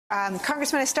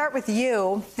Congressman, I start with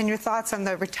you and your thoughts on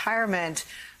the retirement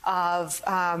of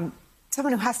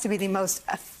someone who has to be the most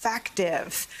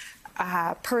effective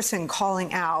person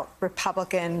calling out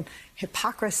Republican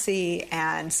hypocrisy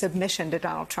and submission to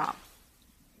Donald Trump.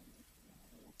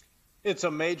 It's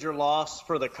a major loss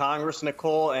for the Congress,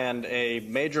 Nicole, and a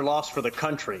major loss for the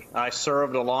country. I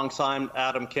served alongside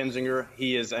Adam Kinzinger.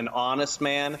 He is an honest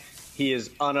man. He is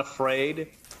unafraid.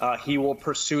 He will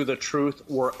pursue the truth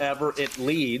wherever it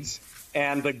leads.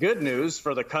 And the good news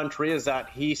for the country is that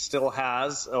he still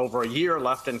has over a year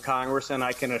left in Congress, and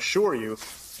I can assure you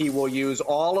he will use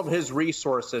all of his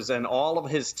resources and all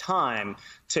of his time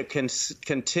to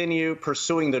continue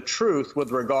pursuing the truth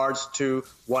with regards to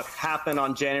what happened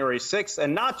on January 6th,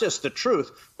 and not just the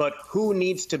truth, but who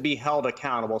needs to be held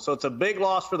accountable. So it's a big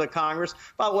loss for the Congress.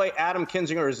 By the way, Adam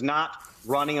Kinzinger is not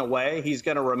running away. He's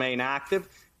going to remain active.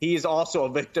 He's also a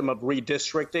victim of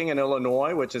redistricting in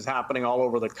Illinois, which is happening all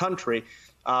over the country.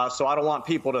 So I don't want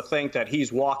people to think that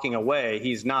he's walking away.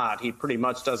 He's not. He pretty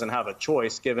much doesn't have a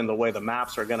choice given the way the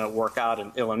maps are going to work out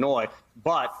in Illinois.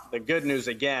 But the good news,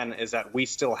 again, is that we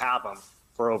still have him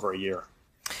for over a year.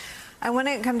 I want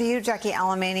to come to you, Jackie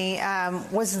Alemany.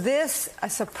 Was this a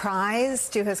surprise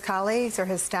to his colleagues or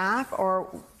his staff, or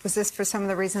was this for some of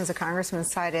the reasons the congressman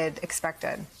cited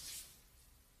expected?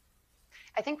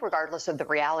 I think regardless of the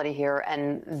reality here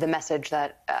and the message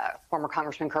that former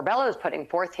Congressman Curbelo is putting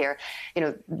forth here,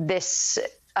 this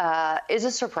is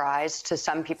a surprise to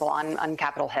some people on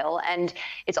Capitol Hill. And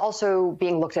it's also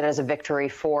being looked at as a victory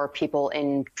for people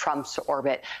in Trump's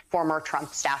orbit. Former Trump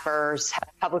staffers have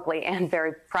publicly and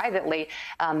very privately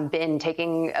been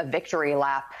taking a victory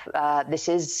lap. This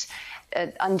is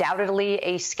undoubtedly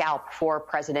a scalp for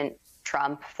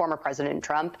former President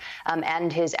Trump,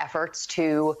 and his efforts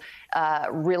to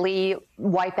really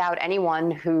wipe out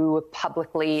anyone who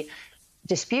publicly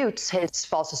disputes his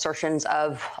false assertions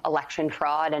of election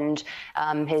fraud and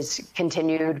his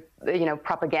continued,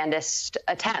 propagandist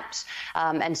attempts.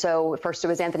 And so first it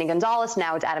was Anthony Gonzalez,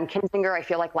 now it's Adam Kinzinger. I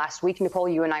feel like last week, Nicole,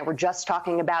 you and I were just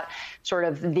talking about sort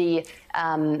of the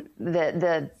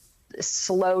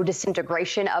slow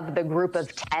disintegration of the group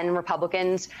of 10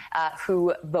 Republicans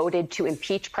who voted to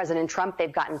impeach President Trump.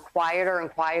 They've gotten quieter and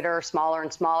quieter, smaller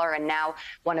and smaller, and now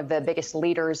one of the biggest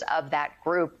leaders of that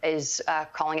group is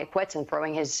calling it quits and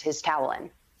throwing his towel in.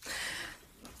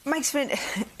 Mike Schmidt,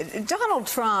 Donald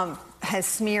Trump has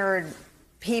smeared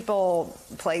people,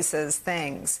 places,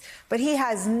 things, but he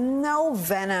has no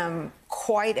venom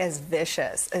quite as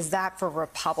vicious as that for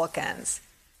Republicans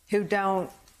who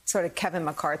don't sort of Kevin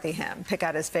McCarthy him, pick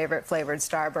out his favorite flavored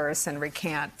Starburst and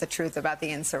recant the truth about the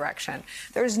insurrection.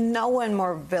 There's no one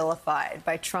more vilified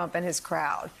by Trump and his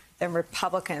crowd than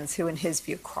Republicans who, in his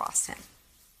view, cross him.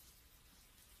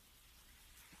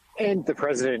 And the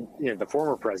president, the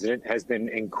former president, has been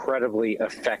incredibly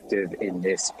effective in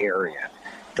this area.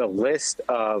 The list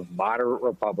of moderate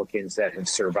Republicans that have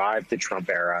survived the Trump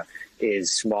era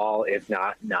is small, if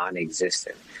not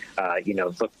non-existent.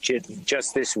 Look,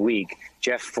 just this week,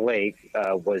 Jeff Flake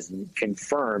was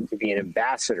confirmed to be an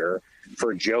ambassador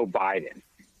for Joe Biden.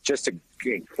 Just a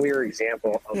clear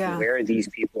example of where these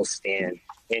people stand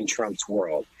in Trump's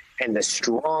world and the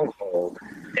stronghold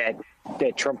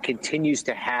that Trump continues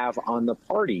to have on the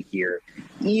party here,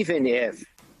 even if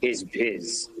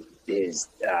his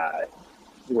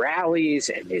rallies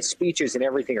and his speeches and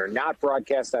everything are not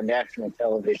broadcast on national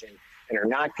television and are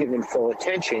not given full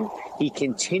attention. He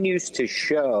continues to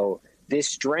show this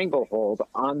stranglehold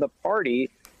on the party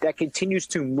that continues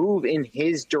to move in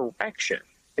his direction.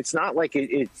 It's not like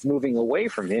it's moving away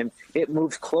from him. It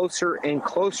moves closer and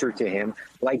closer to him,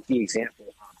 like the example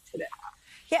today.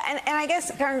 Yeah, and I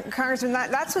guess, Congressman,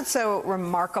 that's what's so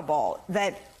remarkable,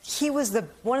 that he was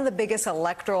one of the biggest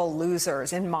electoral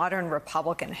losers in modern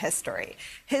Republican history.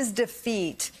 His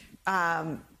defeat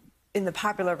in the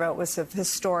popular vote was of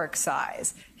historic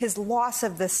size. His loss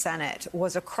of the Senate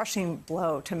was a crushing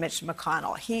blow to Mitch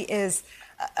McConnell. He is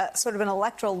sort of an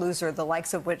electoral loser, the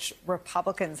likes of which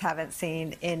Republicans haven't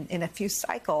seen in a few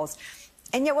cycles.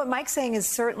 And yet what Mike's saying is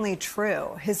certainly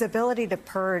true. His ability to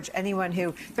purge anyone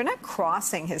they're not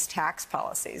crossing his tax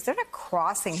policies. They're not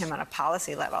crossing him on a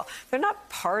policy level. They're not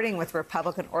parting with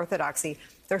Republican orthodoxy.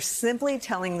 They're simply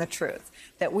telling the truth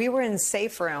that we were in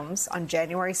safe rooms on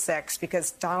January 6th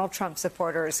because Donald Trump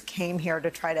supporters came here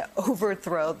to try to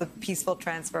overthrow the peaceful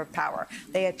transfer of power.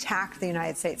 They attacked the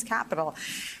United States Capitol.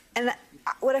 And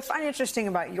what I find interesting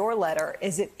about your letter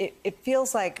is it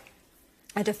feels like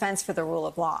a defense for the rule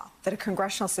of law, that a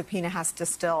congressional subpoena has to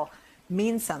still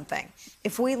means something.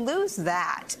 If we lose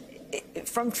that,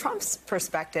 from Trump's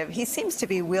perspective, he seems to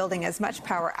be wielding as much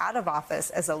power out of office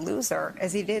as a loser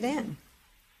as he did in.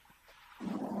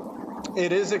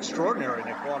 It is extraordinary,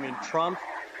 Nicole. I mean, Trump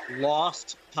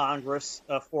lost Congress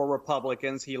for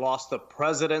Republicans. He lost the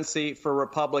presidency for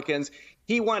Republicans.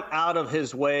 He went out of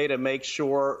his way to make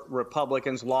sure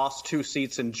Republicans lost 2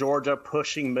 seats in Georgia,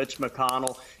 pushing Mitch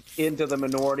McConnell into the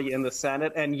minority in the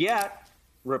Senate. And yet,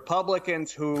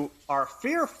 Republicans who are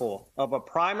fearful of a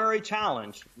primary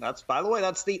challenge, by the way,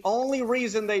 that's the only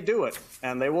reason they do it.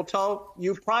 And they will tell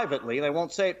you privately, they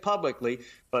won't say it publicly,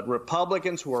 but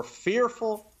Republicans who are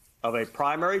fearful of a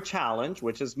primary challenge,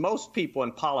 which is most people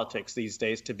in politics these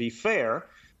days, to be fair,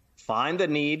 find the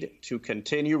need to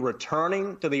continue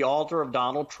returning to the altar of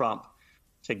Donald Trump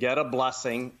to get a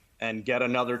blessing and get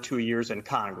another 2 years in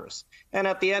Congress. And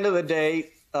at the end of the day,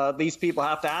 these people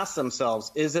have to ask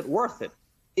themselves, is it worth it?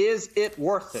 Is it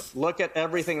worth it? Look at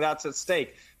everything that's at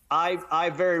stake.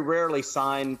 I very rarely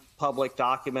sign public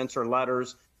documents or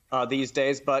letters these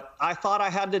days, but I thought I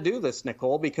had to do this,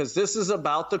 Nicole, because this is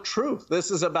about the truth. This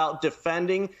is about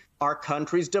defending our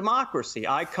country's democracy.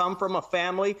 I come from a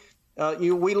family,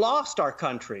 we lost our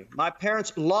country. My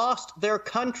parents lost their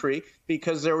country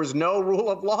because there was no rule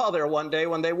of law there one day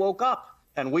when they woke up.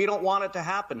 And we don't want it to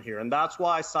happen here. And that's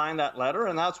why I signed that letter.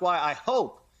 And that's why I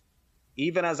hope,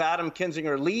 even as Adam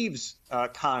Kinzinger leaves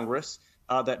Congress,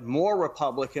 that more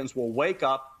Republicans will wake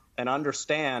up and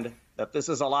understand that this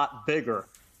is a lot bigger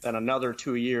than another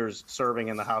 2 years serving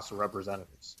in the House of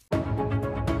Representatives.